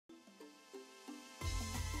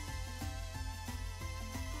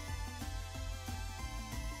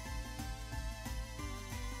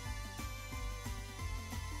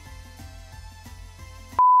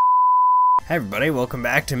Hey everybody, welcome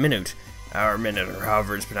back to Minit, or Minit, or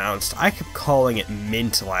however it's pronounced. I kept calling it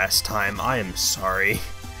Mint last time. I am sorry.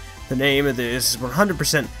 The name of this is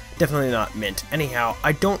 100% definitely not Mint. Anyhow,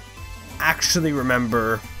 I don't actually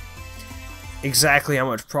remember exactly how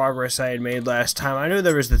much progress I had made last time. I knew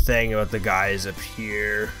there was the thing about the guys up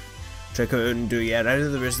here, which I couldn't do yet. I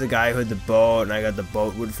knew there was the guy who had the boat, and I got the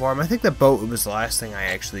boat wood for him. I think the boat was the last thing I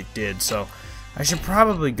actually did, so I should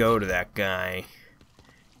probably go to that guy.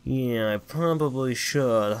 Yeah, I probably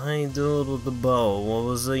should. Hey, dude with the boat. What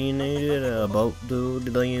was it you needed? A boat,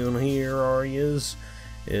 dude? Down here, are yous?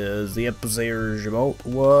 Is the there's your boat?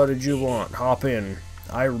 What did you want? Hop in.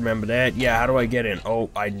 I remember that. Yeah, how do I get in? Oh,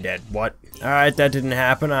 I'm dead. What? Alright, that didn't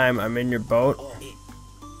happen. I'm in your boat.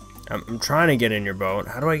 I'm trying to get in your boat.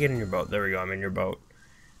 How do I get in your boat? There we go, I'm in your boat.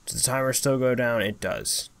 Does the timer still go down? It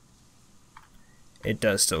does. It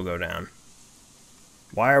does still go down.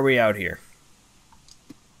 Why are we out here?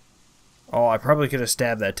 Oh, I probably could have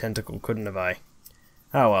stabbed that tentacle, couldn't have I?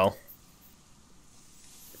 Oh well.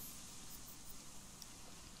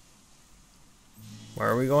 Where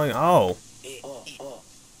are we going? Oh.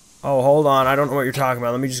 Oh, hold on. I don't know what you're talking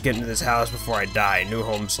about. Let me just get into this house before I die. New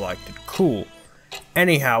home selected. Cool.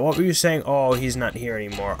 Anyhow, what were you saying? Oh, he's not here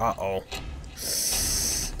anymore. Uh-oh.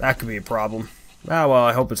 That could be a problem. Ah, well,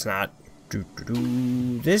 I hope it's not.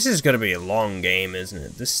 This is gonna be a long game,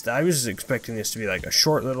 isn't it? I was expecting this to be like a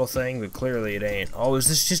short little thing, but clearly it ain't. Oh, is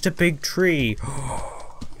this just a big tree?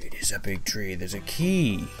 Oh, it is a big tree. There's a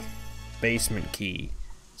key. Basement key.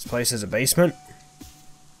 This place has a basement?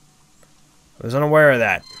 I was unaware of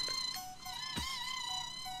that.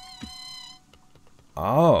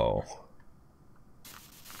 Oh.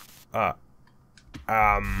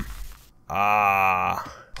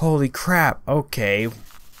 Holy crap. Okay.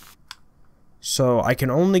 So, I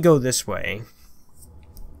can only go this way.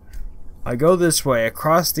 I go this way,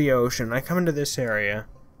 across the ocean, I come into this area.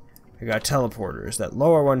 I got teleporters. That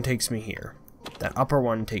lower one takes me here. That upper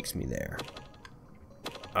one takes me there.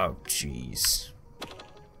 Oh, jeez.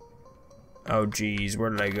 Oh, jeez,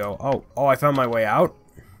 where did I go? Oh, I found my way out?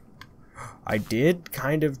 I did?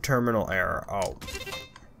 Kind of terminal error. Oh.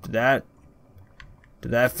 Did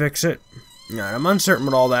that fix it? Alright, I'm uncertain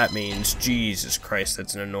what all that means. Jesus Christ,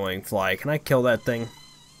 that's an annoying fly. Can I kill that thing?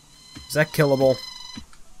 Is that killable?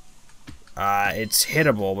 It's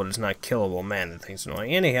hittable, but it's not killable. Man, that thing's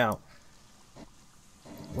annoying. Anyhow.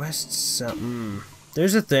 West something.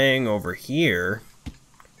 There's a thing over here.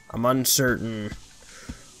 I'm uncertain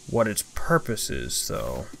what its purpose is,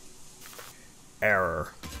 though.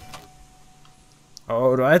 Error.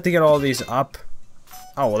 Oh, do I have to get all these up?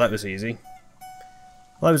 Oh, well, that was easy.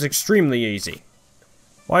 Well, that was extremely easy.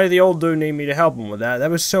 Why did the old dude need me to help him with that?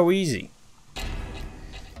 That was so easy.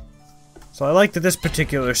 So I like that this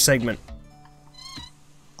particular segment...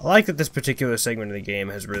 of the game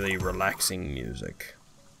has really relaxing music.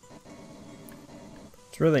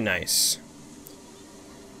 It's really nice.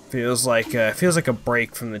 Feels like a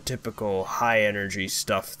break from the typical high energy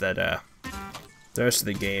stuff that the rest of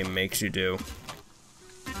the game makes you do.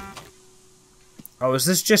 Oh, is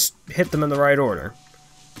this just hit them in the right order?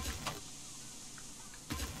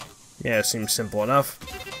 Yeah, it seems simple enough.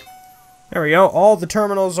 There we go. All the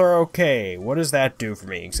terminals are okay. What does that do for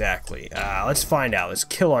me exactly? Let's find out. Let's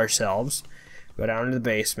kill ourselves. Go down to the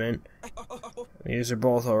basement. These are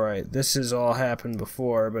both alright. This has all happened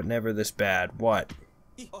before, but never this bad. What?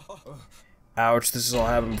 Ouch, this has all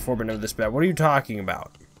happened before, but never this bad. What are you talking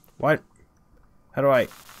about? What? How do I...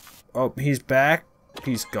 Oh, he's back?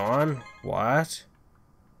 He's gone? What?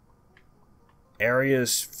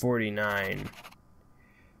 Area's 49.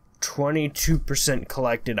 22%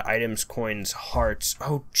 collected items, coins, hearts.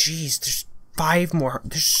 Oh, jeez, there's 5 more.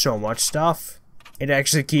 There's so much stuff. It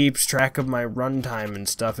actually keeps track of my runtime and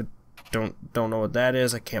stuff. I don't know what that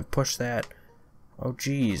is. I can't push that. Oh,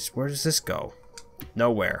 jeez, where does this go?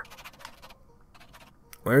 Nowhere.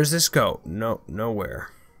 Where does this go? No,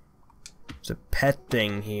 nowhere. There's a pet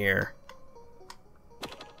thing here.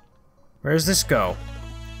 Where does this go?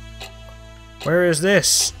 Where is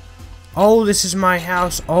this? Oh, this is my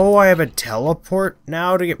house. Oh, I have a teleport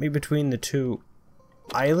now to get me between the two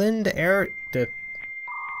island air.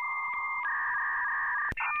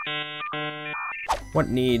 What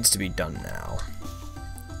needs to be done now?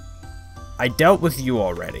 I dealt with you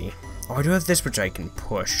already. Oh, I do have this which I can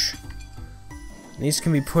push. These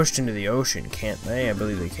can be pushed into the ocean, can't they? I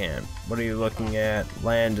believe they can. What are you looking at?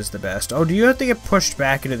 Land is the best. Oh, do you have to get pushed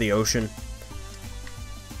back into the ocean?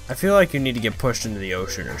 I feel like you need to get pushed into the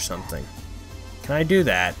ocean or something. Can I do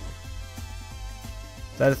that?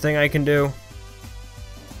 Is that a thing I can do?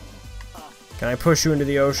 Can I push you into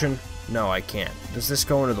the ocean? No, I can't. Does this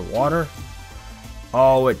go into the water?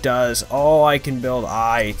 Oh, it does. Oh, I can build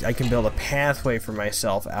I can build a pathway for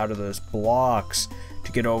myself out of those blocks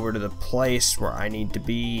to get over to the place where I need to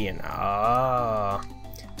be, and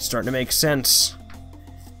starting to make sense.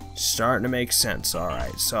 Starting to make sense.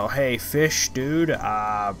 Alright, so hey, fish dude,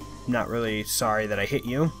 not really sorry that I hit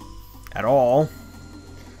you at all.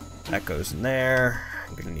 That goes in there.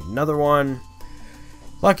 I'm gonna need another one.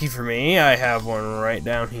 Lucky for me, I have one right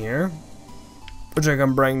down here, which I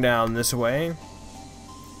can bring down this way.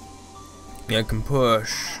 I can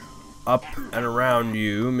push up and around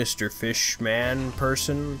you, Mr. Fishman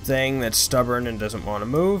person thing that's stubborn and doesn't want to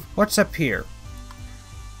move. What's up here?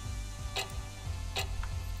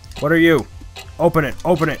 What are you? Open it,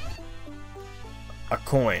 open it. A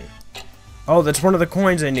coin. Oh, that's one of the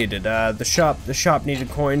coins I needed. The shop needed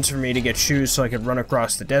coins for me to get shoes so I could run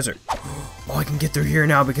across the desert. Oh, I can get through here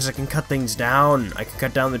now because I can cut things down. I can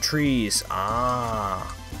cut down the trees.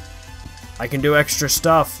 Ah. I can do extra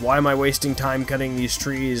stuff. Why am I wasting time cutting these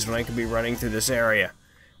trees when I could be running through this area?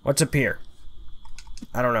 What's up here?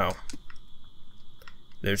 I don't know.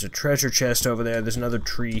 There's a treasure chest over there. There's another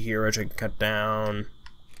tree here which I can cut down.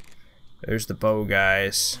 There's the bow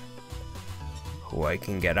guys, who I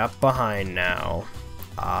can get up behind now.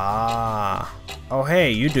 Ah. Oh,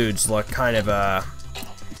 hey, you dudes look kind of,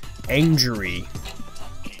 angry.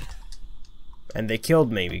 And they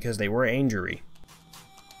killed me because they were angry.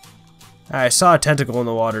 I saw a tentacle in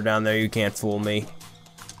the water down there. You can't fool me.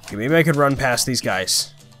 Okay, maybe I could run past these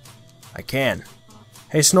guys. I can.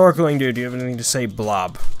 Hey, snorkeling dude, do you have anything to say,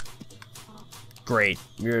 blob? Great.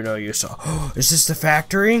 You're no use. Oh, is this the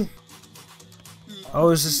factory?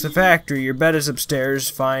 Oh, is this the factory? Your bed is upstairs.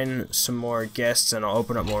 Find some more guests and I'll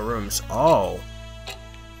open up more rooms. Oh.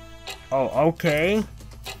 Oh, okay.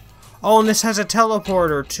 Oh, and this has a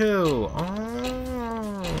teleporter, too.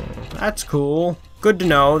 Oh, that's cool. Good to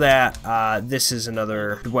know that this is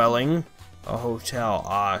another dwelling. A hotel.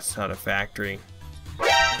 Ah, it's not a factory.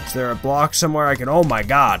 Is there a block somewhere I can... Oh my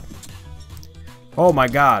god. Oh my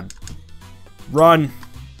god. Run.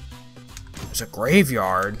 There's a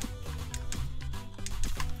graveyard.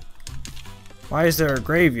 Why is there a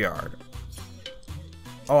graveyard?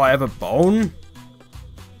 Oh, I have a bone?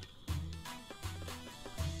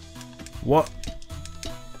 What?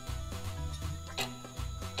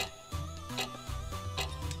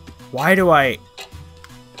 Why do I...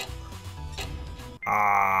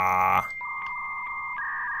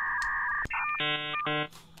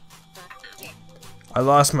 I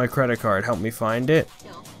lost my credit card. Help me find it.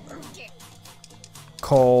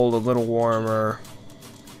 Cold, a little warmer.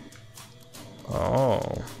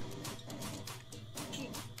 Oh.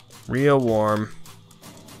 Real warm.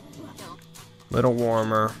 Little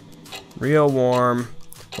warmer. Real warm.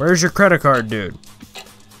 Where's your credit card, dude?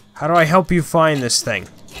 How do I help you find this thing?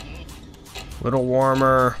 Little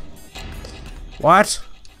warmer. What?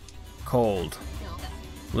 Cold.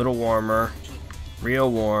 Little warmer. Real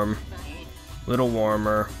warm. Little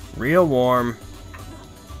warmer. Real warm.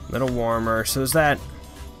 Little warmer. So is that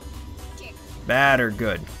bad or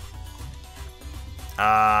good?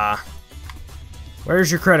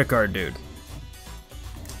 Where's your credit card, dude?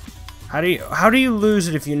 How do you lose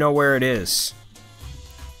it if you know where it is?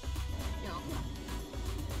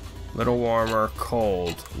 Little warmer,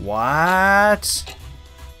 cold. What?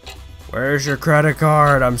 Where's your credit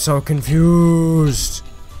card? I'm so confused.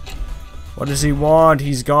 What does he want?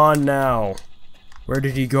 He's gone now. Where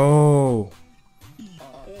did he go?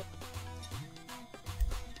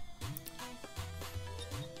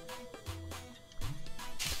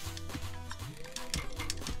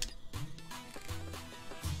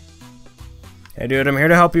 Hey dude, I'm here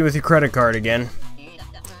to help you with your credit card again.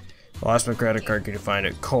 I lost my credit card, can you find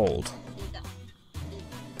it? Cold.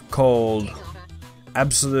 Cold.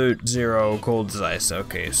 Absolute zero, cold as ice.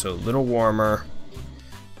 Okay, so little warmer.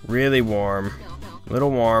 Really warm. Little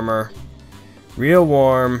warmer. Real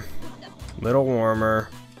warm. Little warmer.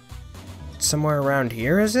 Somewhere around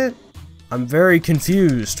here, is it? I'm very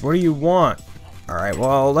confused. What do you want? Alright,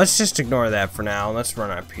 well, let's just ignore that for now. Let's run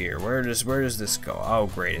up here. Where does this go? Oh,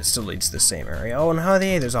 great. It still leads to the same area. Oh, and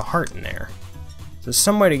hey, there's a heart in there. There's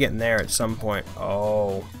some way to get in there at some point.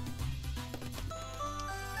 Oh.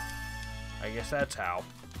 I guess that's how.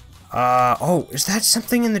 Oh, is that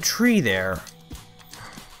something in the tree there?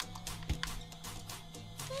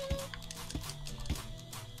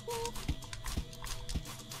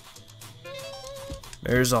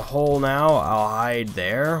 There's a hole now. I'll hide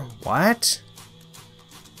there. What?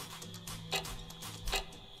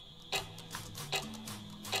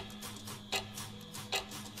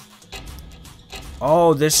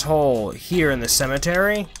 Oh, this hole here in the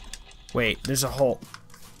cemetery? Wait, there's a hole.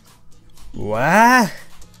 What?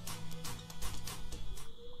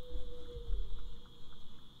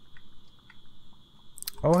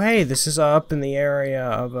 Oh hey, this is up in the area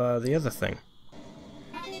of the other thing.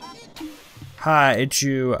 Hi, it's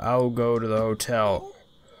you. I'll go to the hotel.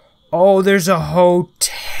 Oh, there's a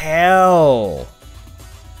hotel.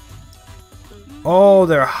 Oh,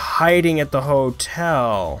 they're hiding at the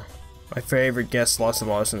hotel. My favorite guest lost of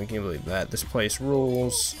awesome. I can't believe that. This place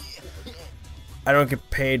rules. I don't get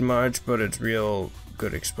paid much, but it's real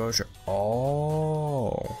good exposure.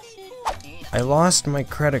 Oh. I lost my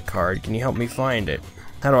credit card. Can you help me find it?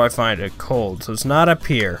 How do I find it? Cold. So it's not up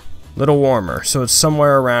here. Little warmer. So it's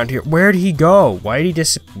somewhere around here. Where'd he go? Why'd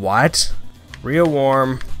he what? Real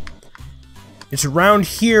warm. It's around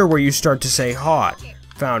here where you start to say hot.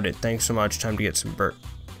 Found it. Thanks so much. Time to get some burp.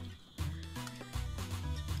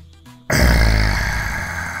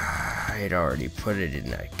 I'd already put it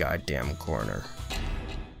in that goddamn corner.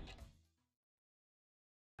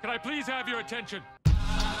 Can I please have your attention?